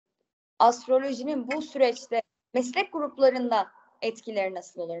astrolojinin bu süreçte meslek gruplarında etkileri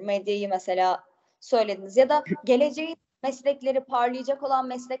nasıl olur? Medyayı mesela söylediniz. Ya da geleceğin meslekleri, parlayacak olan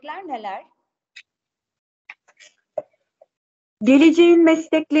meslekler neler? Geleceğin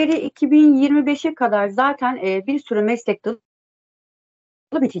meslekleri 2025'e kadar zaten bir sürü meslek dalı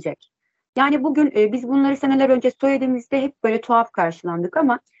bitecek. Yani bugün biz bunları seneler önce söylediğimizde hep böyle tuhaf karşılandık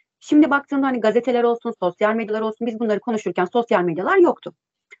ama şimdi baktığımda hani gazeteler olsun, sosyal medyalar olsun, biz bunları konuşurken sosyal medyalar yoktu.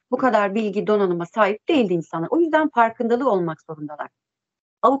 Bu kadar bilgi donanıma sahip değildi insanlar. O yüzden farkındalığı olmak zorundalar.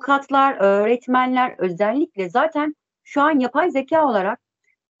 Avukatlar, öğretmenler özellikle zaten şu an yapay zeka olarak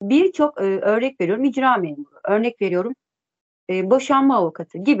birçok örnek veriyorum icra memuru, örnek veriyorum boşanma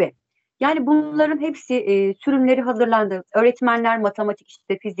avukatı gibi. Yani bunların hepsi sürümleri hazırlandı. Öğretmenler matematik,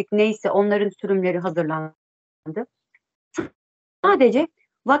 işte fizik neyse onların sürümleri hazırlandı. Sadece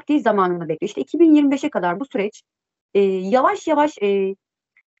vakti zamanını bekliyor. İşte 2025'e kadar bu süreç yavaş yavaş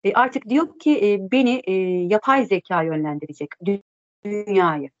artık diyor ki beni yapay zeka yönlendirecek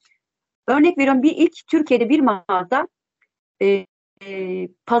dünyayı. Örnek veriyorum, bir ilk Türkiye'de bir mağaza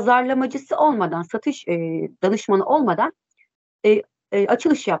pazarlamacısı olmadan, satış danışmanı olmadan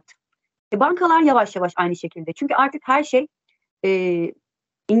açılış yaptı. Bankalar yavaş yavaş aynı şekilde. Çünkü artık her şey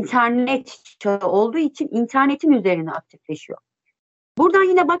internet çağı olduğu için internetin üzerine aktifleşiyor. Buradan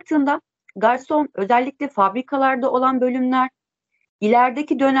yine baktığında garson, özellikle fabrikalarda olan bölümler,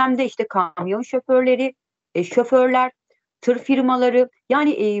 ilerideki dönemde işte kamyon şoförleri, şoförler, tır firmaları,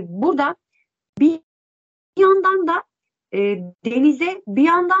 yani burada bir yandan da denize, bir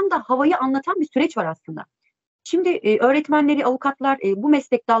yandan da havayı anlatan bir süreç var aslında. Şimdi öğretmenleri, avukatlar bu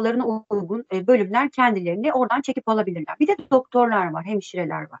meslek dallarına uygun bölümler kendilerini oradan çekip alabilirler. Bir de doktorlar var,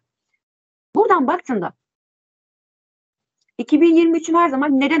 hemşireler var. Buradan baktığında 2023'ün her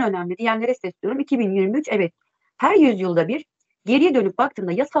zaman neden önemli diyenlere sesleniyorum. 2023 evet, her yüzyılda bir geriye dönüp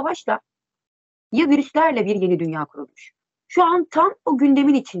baktığında ya savaşla ya virüslerle bir yeni dünya kurulmuş. Şu an tam o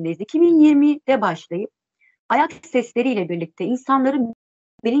gündemin içindeyiz. 2020'de başlayıp ayak sesleriyle birlikte insanların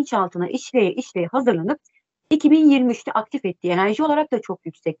bilinçaltına işleye hazırlanıp 2023'te aktif ettiği enerji olarak da çok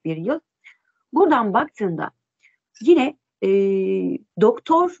yüksek bir yıl. Buradan baktığında yine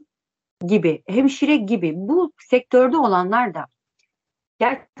doktor gibi, hemşire gibi bu sektörde olanlar da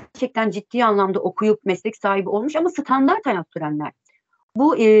gerçekten ciddi anlamda okuyup meslek sahibi olmuş ama standart hayat sürenler.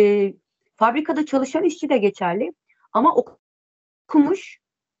 Bu fabrikada çalışan işçi de geçerli ama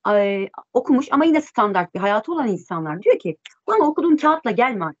okumuş ama yine standart bir hayatı olan insanlar diyor ki bana okuduğun kağıtla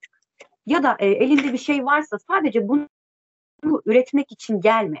gelme artık. Ya da elinde bir şey varsa sadece bunu üretmek için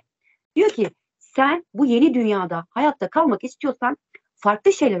gelme. Diyor ki sen bu yeni dünyada hayatta kalmak istiyorsan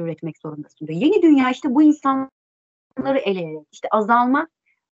farklı şeyler üretmek zorundasın diyor. Yeni dünya işte bu insanları eleyerek, işte azalma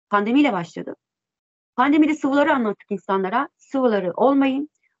pandemiyle başladı. Pandemide sıvıları anlattık insanlara. Sıvıları olmayın.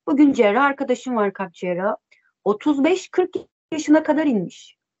 Bugün cerrah arkadaşım var, kalp cerrahı. 35-40 yaşına kadar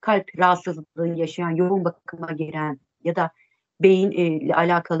inmiş. Kalp rahatsızlığı yaşayan, yoğun bakıma giren ya da beyin ile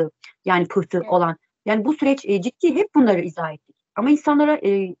alakalı, yani pıhtı olan. Yani bu süreç ciddi, hep bunları izah ettik. Ama insanlara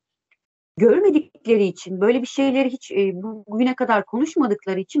görmedikleri için, böyle bir şeyleri hiç bugüne kadar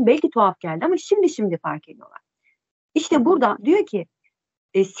konuşmadıkları için belki tuhaf geldi ama şimdi fark ediyorlar. İşte burada diyor ki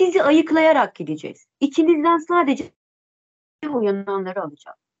sizi ayıklayarak gideceğiz. İçinizden sadece uyananları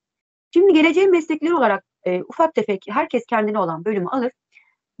alacağız. Şimdi geleceğin meslekleri olarak ufak tefek herkes kendine olan bölümü alır.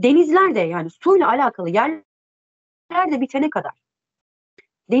 Denizlerde, yani suyla alakalı yerlerde bitene kadar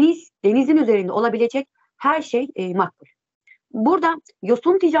denizin üzerinde olabilecek her şey makbul. Burada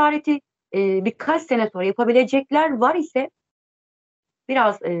yosun ticareti birkaç sene sonra yapabilecekler var ise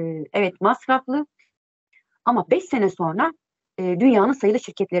biraz evet masraflı ama 5 sene sonra dünyanın sayılı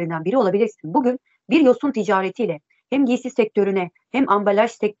şirketlerinden biri olabilirsin. Bugün bir yosun ticaretiyle hem giysi sektörüne hem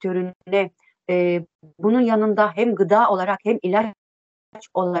ambalaj sektörüne bunun yanında hem gıda olarak hem ilaç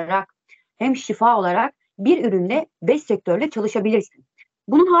olarak hem şifa olarak bir ürünle 5 sektörle çalışabilirsin.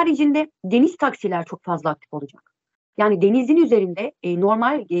 Bunun haricinde deniz taksiler çok fazla aktif olacak. Yani denizin üzerinde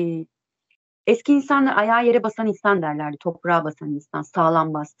normal eski insanlar ayağı yere basan insan derlerdi. Toprağa basan insan,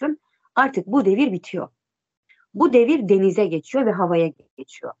 sağlam bastın. Artık bu devir bitiyor. Bu devir denize geçiyor ve havaya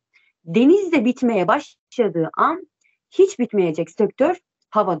geçiyor. Deniz de bitmeye başladığı an hiç bitmeyecek sektör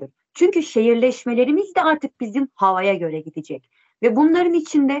havadır. Çünkü şehirleşmelerimiz de artık bizim havaya göre gidecek. Ve bunların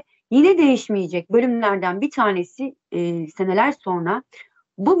içinde yine değişmeyecek bölümlerden bir tanesi seneler sonra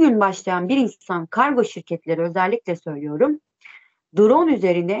bugün başlayan bir insan, kargo şirketleri özellikle söylüyorum, drone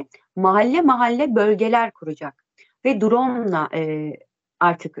üzerine mahalle bölgeler kuracak. Ve drone'la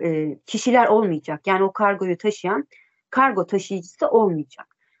artık kişiler olmayacak. Yani o kargoyu taşıyan kargo taşıyıcısı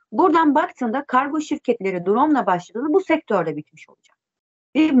olmayacak. Buradan baktığında kargo şirketleri drone'la başladığında bu sektörde bitmiş olacak.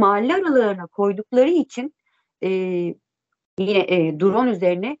 Ve mahalle aralarına koydukları için e, yine drone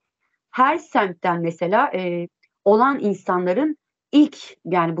üzerine her semtten mesela olan insanların ilk,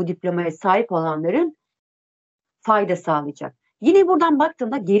 yani bu diplomaya sahip olanların fayda sağlayacak. Yine buradan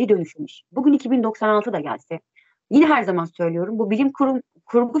baktığımda geri dönüşmüş. Bugün 2096 da gelse, yine her zaman söylüyorum, bu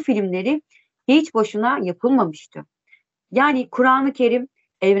kurgu filmleri hiç boşuna yapılmamıştı. Yani Kur'an-ı Kerim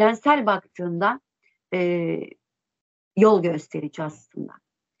evrensel baktığında e, yol gösterici aslında.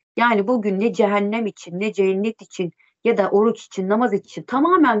 Yani bugün ne cehennem için, ne cennet için ya da oruç için, namaz için,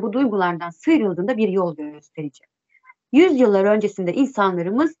 tamamen bu duygulardan sıyrıldığında bir yol gösterici. 100 yıllar öncesinde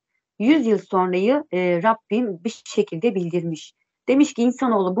insanlarımız 100 yıl sonrayı Rabbim bir şekilde bildirmiş. Demiş ki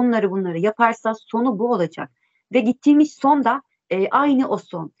insanoğlu bunları yaparsa sonu bu olacak. Ve gittiğimiz son da aynı o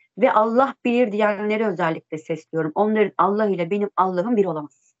son. Ve Allah bilir diyenlere özellikle sesliyorum. Onların Allah ile benim Allah'ım bir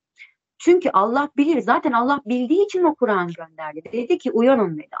olamaz. Çünkü Allah bilir. Zaten Allah bildiği için o Kur'an gönderdi. Dedi ki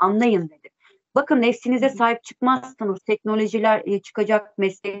uyanın dedi, anlayın dedi. Bakın nefsinize sahip çıkmazsanız teknolojiler çıkacak,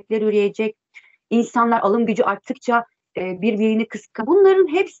 meslekler üreyecek. İnsanlar alım gücü arttıkça birbirini kıskan. Bunların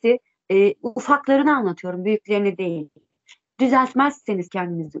hepsi ufaklarını anlatıyorum, büyüklerini değil. Düzeltmezseniz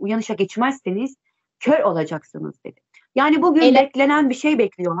kendinizi, uyanışa geçmezseniz kör olacaksınız dedi. Yani bugün beklenen bir şey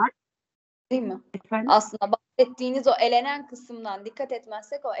bekliyorlar. Değil mi? Efendim? Aslında bahsettiğiniz o elenen kısımdan dikkat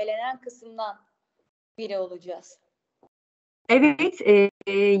etmezsek o elenen kısımdan biri olacağız. Evet,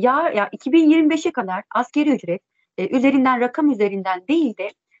 ya 2025'e kadar asgari ücret üzerinden, rakam üzerinden değil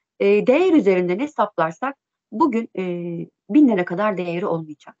de değer üzerinden hesaplarsak bugün 1000 lira kadar değeri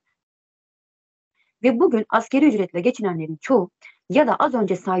olmayacak. Ve bugün asgari ücretle geçinenlerin çoğu ya da az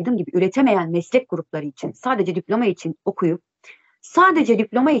önce saydığım gibi üretemeyen meslek grupları için sadece diploma için okuyup sadece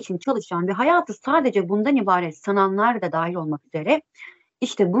diploma için çalışan ve hayatı sadece bundan ibaret sananlar da dahil olmak üzere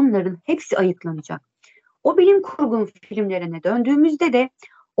işte bunların hepsi ayıklanacak. O bilim kurgu filmlerine döndüğümüzde de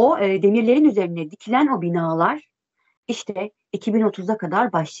o demirlerin üzerine dikilen o binalar işte 2030'a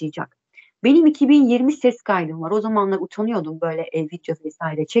kadar başlayacak. Benim 2020 ses kaydım var. O zamanlar utanıyordum böyle video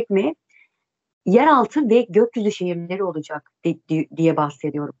vesaire çekmeye. Yeraltı ve gökyüzü şehirleri olacak diye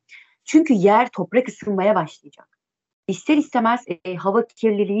bahsediyorum. Çünkü yer, toprak ısınmaya başlayacak. İster istemez hava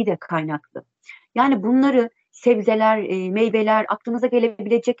kirliliği de kaynaklı. Yani bunları sebzeler, meyveler, aklınıza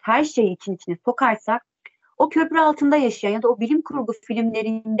gelebilecek her şeyi için içine sokarsak o köprü altında yaşayan ya da o bilim kurgu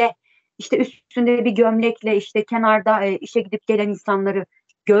filmlerinde işte üstünde bir gömlekle işte kenarda işe gidip gelen insanları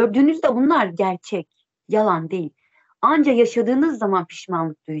gördüğünüzde bunlar gerçek, yalan değil. Ancak yaşadığınız zaman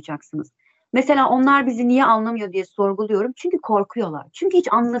pişmanlık duyacaksınız. Mesela onlar bizi niye anlamıyor diye sorguluyorum. Çünkü korkuyorlar. Çünkü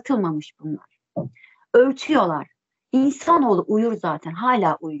hiç anlatılmamış bunlar. Ölçüyorlar. İnsanoğlu uyur zaten.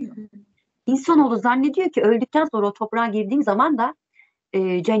 Hala uyuyor. İnsanoğlu zannediyor ki öldükten sonra o toprağa girdiğim zaman da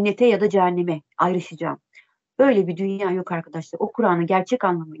cennete ya da cehenneme ayrışacağım. Böyle bir dünya yok arkadaşlar. O Kur'an'ı gerçek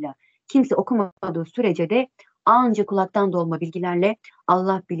anlamıyla kimse okumadığı sürece de ancak kulaktan dolma bilgilerle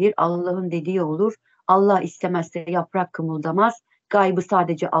Allah bilir, Allah'ın dediği olur. Allah istemezse yaprak kımıldamaz. Gaybı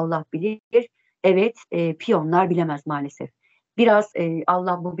sadece Allah bilir. Evet, piyonlar bilemez maalesef. Biraz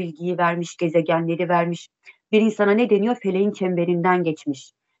Allah bu bilgiyi vermiş, gezegenleri vermiş. Bir insana ne deniyor? Feleğin çemberinden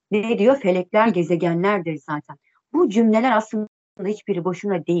geçmiş. Ne diyor? Felekler gezegenlerdir zaten. Bu cümleler aslında hiçbiri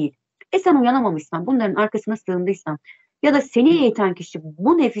boşuna değil. Sen uyanamamışsan, bunların arkasına sığındıysan ya da seni eğiten kişi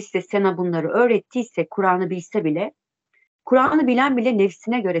bu nefiste sana bunları öğrettiyse, Kur'an'ı bilse bile, Kur'an'ı bilen bile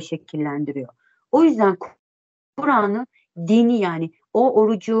nefsine göre şekillendiriyor. O yüzden Kur'an'ı, dini yani o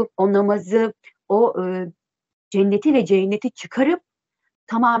orucu, o namazı, o cenneti ve cehenneti çıkarıp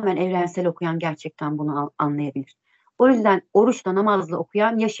tamamen evrensel okuyan gerçekten bunu anlayabilir. O yüzden oruçla namazla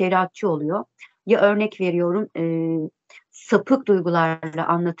okuyan ya şeriatçı oluyor ya örnek veriyorum sapık duygularla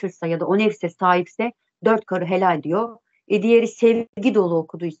anlatırsa ya da o nefse sahipse dört karı helal diyor. Diğeri sevgi dolu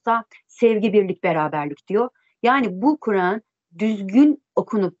okuduysa sevgi, birlik, beraberlik diyor. Yani bu Kur'an düzgün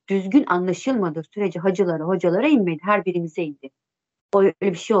okunup düzgün anlaşılmadığı sürece hacılara, hocalara inmedi. Her birimize indi. Öyle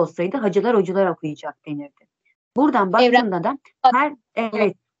bir şey olsaydı hacılar hocalar okuyacak denirdi. Buradan baktığında da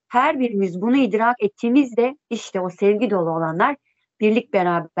her birimiz bunu idrak ettiğimizde işte o sevgi dolu olanlar birlik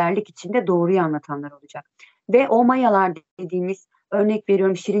beraberlik içinde doğruyu anlatanlar olacak. Ve o mayalar dediğimiz, örnek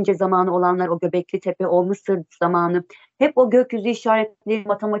veriyorum Şirince zamanı olanlar, o Göbekli Tepe, o Mısır zamanı, hep o gökyüzü işaretleri,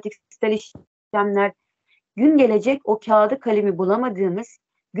 matematiksel işlemler, gün gelecek o kağıdı kalemi bulamadığımız,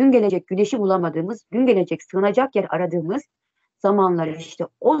 gün gelecek güneşi bulamadığımız, gün gelecek sığınacak yer aradığımız zamanları işte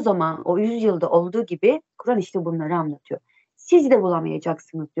o zaman o 100 yılda olduğu gibi Kur'an işte bunları anlatıyor. Siz de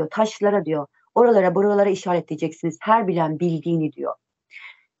bulamayacaksınız diyor. Taşlara diyor. Oralara buralara işaretleyeceksiniz. Her bilen bildiğini diyor.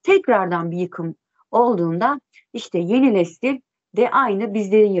 Tekrardan bir yıkım olduğunda işte yeni nesil de aynı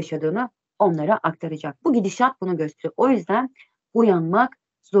bizlerin yaşadığını onlara aktaracak. Bu gidişat bunu gösteriyor. O yüzden uyanmak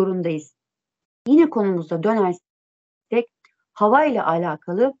zorundayız. Yine konumuza dönersek hava ile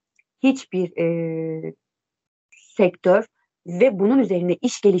alakalı hiçbir sektör ve bunun üzerine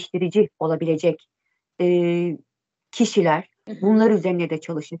iş geliştirici olabilecek kişiler bunlar üzerine de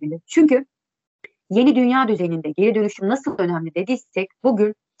çalışabilir. Çünkü yeni dünya düzeninde geri dönüşüm nasıl önemli dediysek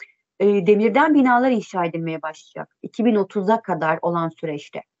bugün demirden binalar inşa edilmeye başlayacak. 2030'a kadar olan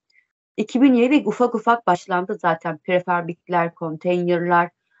süreçte. 2020 ufak ufak başlandı zaten. Prefabikler, konteynerler.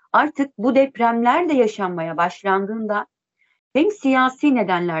 Artık bu depremler de yaşanmaya başlandığında hem siyasi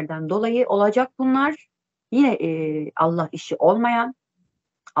nedenlerden dolayı olacak bunlar. Yine Allah işi olmayan,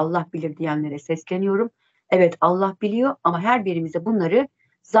 Allah bilir diyenlere sesleniyorum. Evet Allah biliyor ama her birimize bunları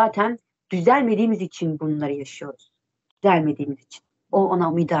zaten düzelmediğimiz için bunları yaşıyoruz. Düzelmediğimiz için. O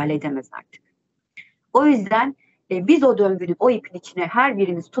ona müdahale edemez artık. O yüzden biz o döngünün, o ipin içine her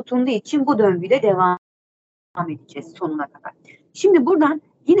birimiz tutunduğu için bu döngüde devam edeceğiz sonuna kadar. Şimdi buradan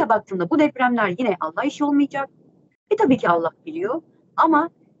yine baktığımda bu depremler yine Allah işi olmayacak. Tabii ki Allah biliyor ama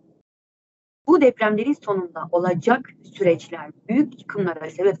bu depremlerin sonunda olacak süreçler büyük yıkımlara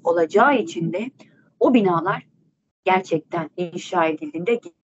sebep olacağı için de o binalar gerçekten inşa edildiğinde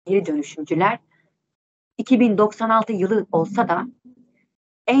geri dönüşümcüler 2096 yılı olsa da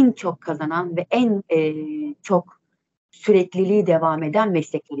en çok kazanan ve en çok sürekliliği devam eden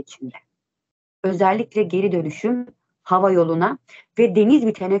meslekler içinde. Özellikle geri dönüşüm hava yoluna ve deniz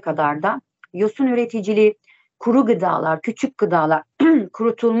bitene kadar da yosun üreticiliği, kuru gıdalar, küçük gıdalar,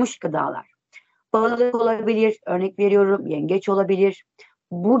 kurutulmuş gıdalar, balık olabilir, örnek veriyorum, yengeç olabilir,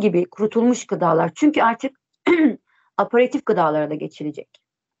 bu gibi kurutulmuş gıdalar. Çünkü artık aperatif gıdalara da geçilecek.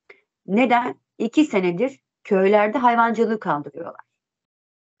 Neden? 2 senedir köylerde hayvancılığı kaldırıyorlar.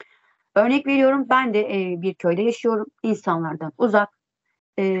 Örnek veriyorum, ben de bir köyde yaşıyorum, insanlardan uzak,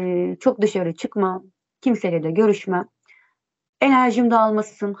 çok dışarı çıkmam, kimseyle de görüşmem. Enerjim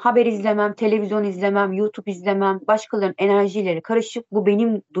dağılmasın, haber izlemem, televizyon izlemem, YouTube izlemem, başkalarının enerjileri karışıp bu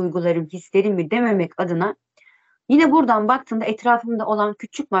benim duygularım, hislerim mi dememek adına yine buradan baktığımda etrafımda olan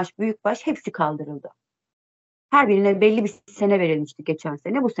küçük baş, büyük baş hepsi kaldırıldı. Her birine belli bir sene verilmişti geçen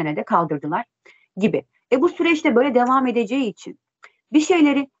sene, bu sene de kaldırdılar gibi. Bu süreçte böyle devam edeceği için bir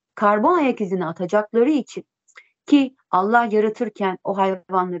şeyleri karbon ayak izine atacakları için ki Allah yaratırken o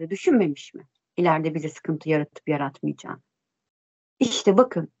hayvanları düşünmemiş mi? İleride bize sıkıntı yaratıp yaratmayacağını. İşte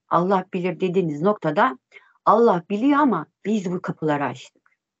bakın Allah bilir dediğiniz noktada Allah biliyor ama biz bu kapıları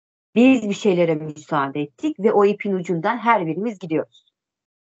açtık. Biz bir şeylere müsaade ettik ve o ipin ucundan her birimiz gidiyoruz.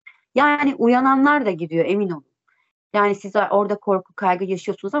 Yani uyananlar da gidiyor, emin olun. Yani siz orada korku, kaygı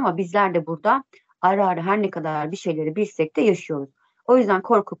yaşıyorsunuz ama bizler de burada ara ara her ne kadar bir şeyleri bilsek de yaşıyoruz. O yüzden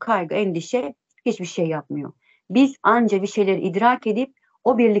korku, kaygı, endişe hiçbir şey yapmıyor. Biz anca bir şeyleri idrak edip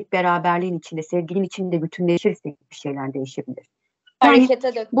o birlik beraberliğin içinde, sevginin içinde bütünleşirsek bir şeyler değişebilir. Yani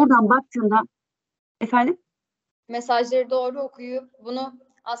Harekete dök. buradan baktığında efendim? Mesajları doğru okuyup bunu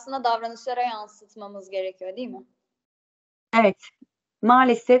aslında davranışlara yansıtmamız gerekiyor, değil mi? Evet.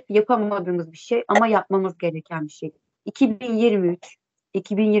 Maalesef yapamadığımız bir şey ama yapmamız gereken bir şey. 2023,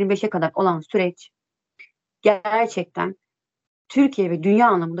 2025'e kadar olan süreç gerçekten Türkiye ve dünya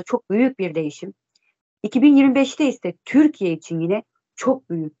anlamında çok büyük bir değişim. 2025'te ise Türkiye için yine çok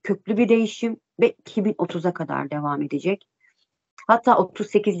büyük, köklü bir değişim ve 2030'a kadar devam edecek. Hatta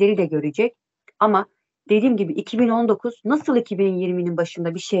 38'leri de görecek. Ama dediğim gibi 2019 nasıl 2020'nin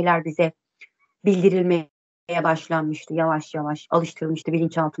başında bir şeyler bize bildirilmeye başlanmıştı. Yavaş yavaş alıştırılmıştı,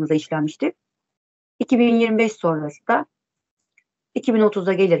 bilinçaltımıza işlenmişti. 2025 sonrası da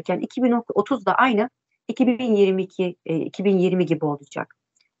 2030'a gelirken 2030 da aynı 2020 gibi olacak.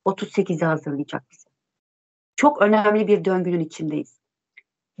 38'i hazırlayacak bize. Çok önemli bir döngünün içindeyiz.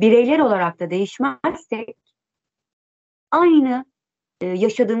 Bireyler olarak da değişmezsek aynı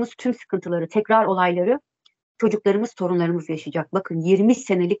yaşadığımız tüm sıkıntıları, tekrar olayları çocuklarımız, torunlarımız yaşayacak. Bakın 20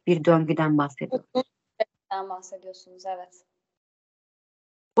 senelik bir döngüden bahsediyoruz. Bahsediyorsunuz, evet.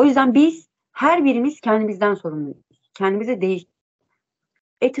 O yüzden biz her birimiz kendimizden sorumluyuz. Kendimize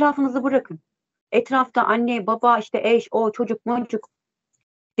etrafınızı bırakın. Etrafta anne, baba, işte eş, o çocuk, mocuk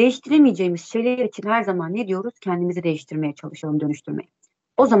değiştiremeyeceğimiz şeyler için her zaman ne diyoruz? Kendimizi değiştirmeye çalışalım, dönüştürmeye.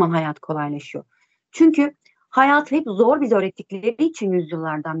 O zaman hayat kolaylaşıyor. Çünkü hayat hep zor bize öğrettikleri için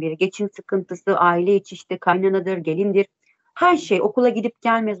yüzyıllardan beri. Geçim sıkıntısı, aile içi işte kaynanadır, gelindir. Her şey okula gidip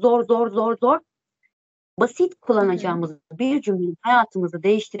gelme zor zor zor zor. Basit kullanacağımız bir cümlenin hayatımızı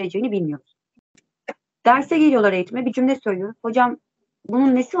değiştireceğini bilmiyoruz. Derse geliyorlar eğitime bir cümle söylüyor. Hocam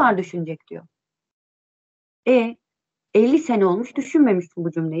bunun nesi var düşünecek diyor. 50 sene olmuş düşünmemişsin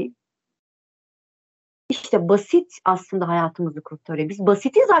bu cümleyi. İşte basit aslında hayatımızı kurtarıyor. Biz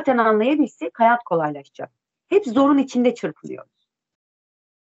basiti zaten anlayabilsek hayat kolaylaşacak. Hep zorun içinde çırpılıyoruz.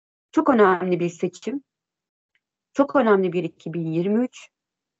 Çok önemli bir seçim. Çok önemli bir 2023.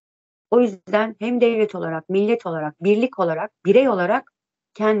 O yüzden hem devlet olarak, millet olarak, birlik olarak, birey olarak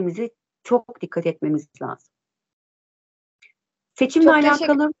kendimizi çok dikkat etmemiz lazım. Seçimle Çok teşekkür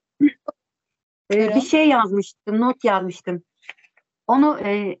alakalı bir Buyurun. şey yazmıştım, not yazmıştım. Onu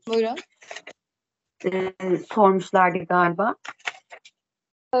Buyurun. sormuşlardı galiba.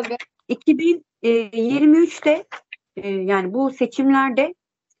 Tabii. 2023'te yani bu seçimlerde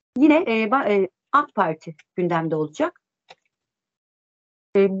yine AK Parti gündemde olacak.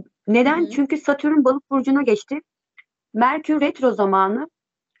 Neden? Hı hı. Çünkü Satürn Balık burcuna geçti. Merkür retro zamanı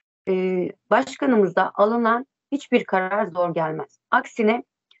başkanımızda alınan hiçbir karar zor gelmez. Aksine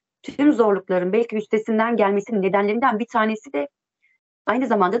tüm zorlukların belki üstesinden gelmesinin nedenlerinden bir tanesi de aynı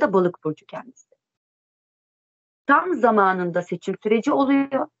zamanda da Balık burcu kendisi. Tam zamanında seçim süreci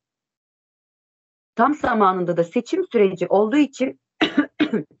oluyor. Tam zamanında da seçim süreci olduğu için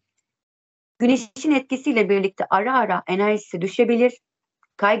Güneşin etkisiyle birlikte ara ara enerjisi düşebilir,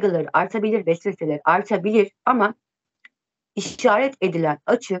 kaygıları artabilir, vesveseler artabilir ama işaret edilen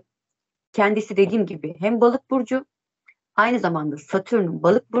açı kendisi dediğim gibi hem Balık burcu, aynı zamanda Satürn'ün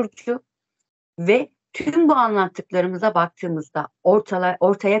Balık burcu ve tüm bu anlattıklarımıza baktığımızda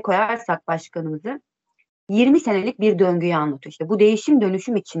ortaya koyarsak başkanımızı 20 senelik bir döngüyü anlatıyor. İşte bu değişim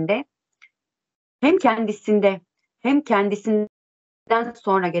dönüşüm içinde hem kendisinde hem kendisinden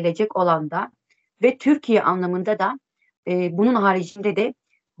sonra gelecek olan da ve Türkiye anlamında da bunun haricinde de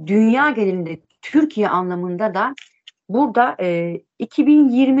dünya genelinde Türkiye anlamında da burada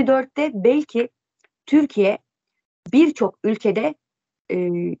 2024'te belki Türkiye birçok ülkede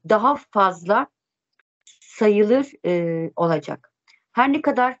daha fazla sayılır olacak. Her ne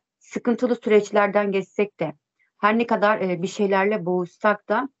kadar sıkıntılı süreçlerden geçsek de, her ne kadar bir şeylerle boğuşsak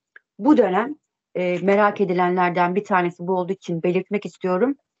da bu dönem merak edilenlerden bir tanesi bu olduğu için belirtmek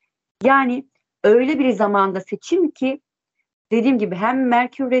istiyorum. Yani öyle bir zamanda seçim ki dediğim gibi hem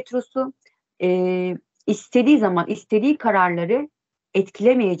Merkür Retrosu istediği zaman istediği kararları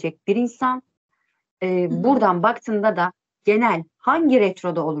etkilemeyecek bir insan. Buradan baktığında da genel hangi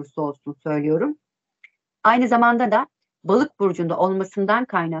retroda olursa olsun söylüyorum. Aynı zamanda da Balık burcunda olmasından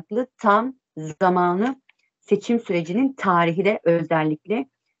kaynaklı tam zamanı seçim sürecinin tarihi de özellikle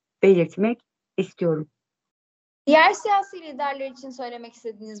belirtmek istiyorum. Diğer siyasi liderler için söylemek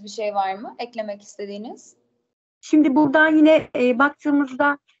istediğiniz bir şey var mı? Eklemek istediğiniz? Şimdi buradan yine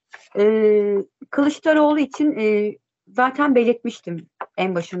baktığımızda Kılıçdaroğlu için zaten belirtmiştim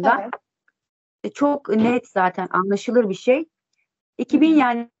en başında. Evet. Çok net zaten anlaşılır bir şey. 2000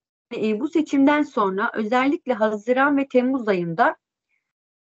 yani bu seçimden sonra özellikle Haziran ve Temmuz ayında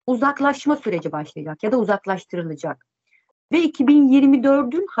uzaklaşma süreci başlayacak ya da uzaklaştırılacak. Ve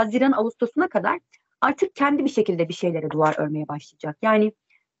 2024'ün Haziran-Ağustos'una kadar artık kendi bir şekilde bir şeylere duvar örmeye başlayacak. Yani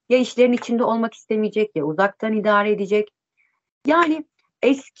ya işlerin içinde olmak istemeyecek ya uzaktan idare edecek. Yani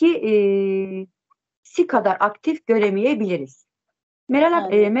eskisi kadar aktif göremeyebiliriz.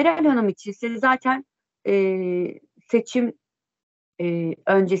 Meral Hanım için ise zaten seçim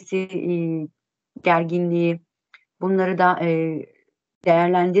öncesi gerginliği bunları da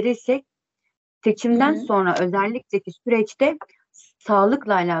değerlendirirsek seçimden sonra özellikle ki süreçte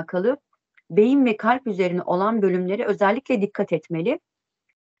sağlıkla alakalı beyin ve kalp üzerine olan bölümlere özellikle dikkat etmeli.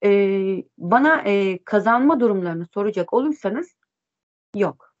 Bana kazanma durumlarını soracak olursanız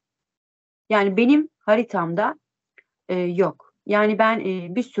yok. Yani benim haritamda yok. Yani ben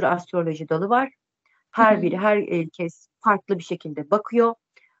bir sürü astroloji dalı var. Her biri herkes farklı bir şekilde bakıyor.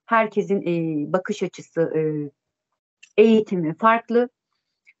 Herkesin bakış açısı, eğitimi farklı.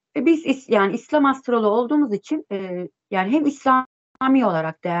 Biz yani İslam astroloğu olduğumuz için yani hem İslami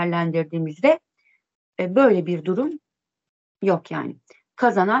olarak değerlendirdiğimizde böyle bir durum yok yani.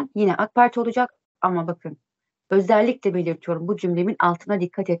 Kazanan yine AK Parti olacak ama bakın özellikle belirtiyorum bu cümlemin altına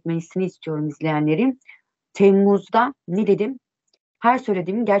dikkat etmesini istiyorum izleyenlerin. Temmuz'da ne dedim? Her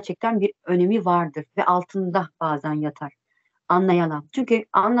söylediğimin gerçekten bir önemi vardır ve altında bazen yatar. Anlayana. Çünkü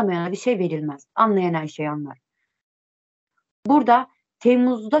anlamayana bir şey verilmez. Anlayan her şeyi anlar. Burada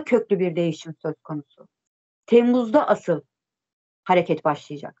Temmuz'da köklü bir değişim söz konusu. Temmuz'da asıl hareket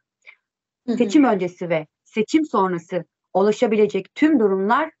başlayacak. Seçim öncesi ve seçim sonrası ulaşabilecek tüm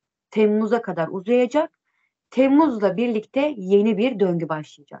durumlar Temmuz'a kadar uzayacak. Temmuz'la birlikte yeni bir döngü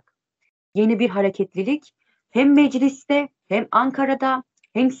başlayacak. Yeni bir hareketlilik hem mecliste hem Ankara'da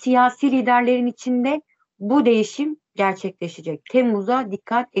hem siyasi liderlerin içinde bu değişim gerçekleşecek. Temmuz'a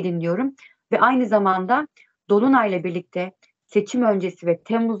dikkat edin diyorum ve aynı zamanda Dolunay'la birlikte seçim öncesi ve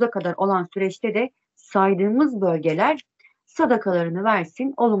Temmuz'a kadar olan süreçte de saydığımız bölgeler sadakalarını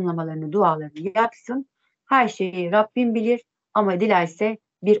versin, olumlamalarını, dualarını yapsın. Her şeyi Rabbim bilir ama dilerse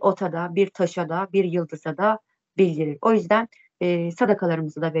bir ota da, bir taşa da, bir yıldıza da bildirir. O yüzden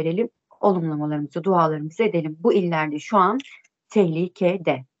sadakalarımızı da verelim, olumlamalarımızı, dualarımızı edelim. Bu illerde şu an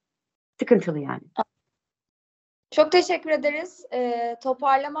tehlikede. Sıkıntılı yani. Çok teşekkür ederiz.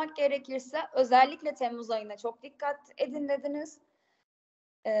 Toparlamak gerekirse özellikle Temmuz ayına çok dikkat edin dediniz.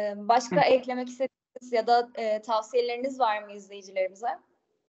 Başka eklemek istediğiniz ya da tavsiyeleriniz var mı izleyicilerimize?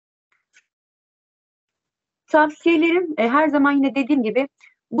 Tavsiyelerim her zaman yine dediğim gibi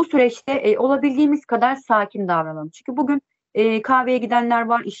bu süreçte olabildiğimiz kadar sakin davranalım. Çünkü bugün kahveye gidenler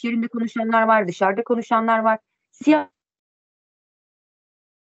var, iş yerinde konuşanlar var, dışarıda konuşanlar var. Siyasi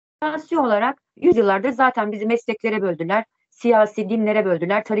olarak yüzyıllardır zaten bizi mesleklere böldüler, siyasi dinlere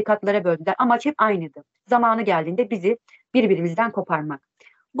böldüler, tarikatlara böldüler. Amaç hep aynıydı. Zamanı geldiğinde bizi birbirimizden koparmak.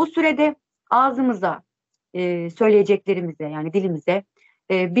 Bu sürede ağzımıza, söyleyeceklerimize yani dilimize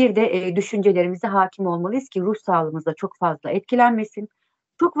bir de düşüncelerimize hakim olmalıyız ki ruh sağlığımız da çok fazla etkilenmesin.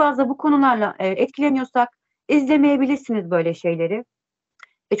 Çok fazla bu konularla etkileniyorsak izlemeyebilirsiniz böyle şeyleri.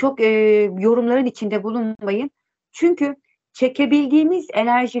 Çok yorumların içinde bulunmayın. Çünkü çekebildiğimiz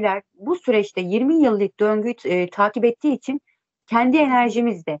enerjiler bu süreçte 20 yıllık döngüyü takip ettiği için kendi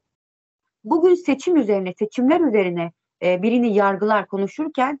enerjimizde. Bugün seçimler üzerine birini yargılar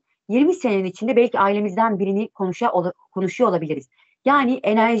konuşurken 20 senenin içinde belki ailemizden birini konuşuyor olabiliriz. Yani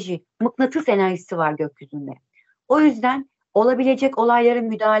enerji, mıknatıs enerjisi var gökyüzünde. O yüzden olabilecek olaylara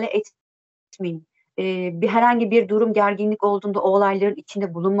müdahale etmeyin. Herhangi bir durum, gerginlik olduğunda o olayların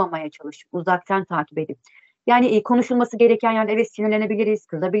içinde bulunmamaya çalışın. Uzaktan takip edin. Yani konuşulması gereken yerde evet sinirlenebiliriz,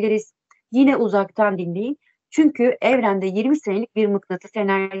 kızabiliriz. Yine uzaktan dinleyin. Çünkü evrende 20 senelik bir mıknatıs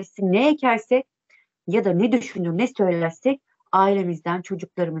enerjisi ne ekersek ya da ne düşünür, ne söylersek ailemizden,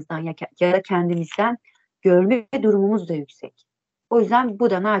 çocuklarımızdan ya da kendimizden görme durumumuz da yüksek. O yüzden bu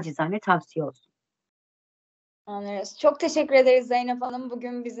da nacizane tavsiye olsun. Anlıyoruz. Çok teşekkür ederiz Zeynep Hanım.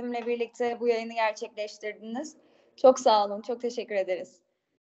 Bugün bizimle birlikte bu yayını gerçekleştirdiniz. Çok sağ olun. Çok teşekkür ederiz.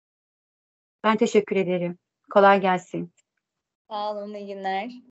 Ben teşekkür ederim. Kolay gelsin. Sağ olun. İyi günler.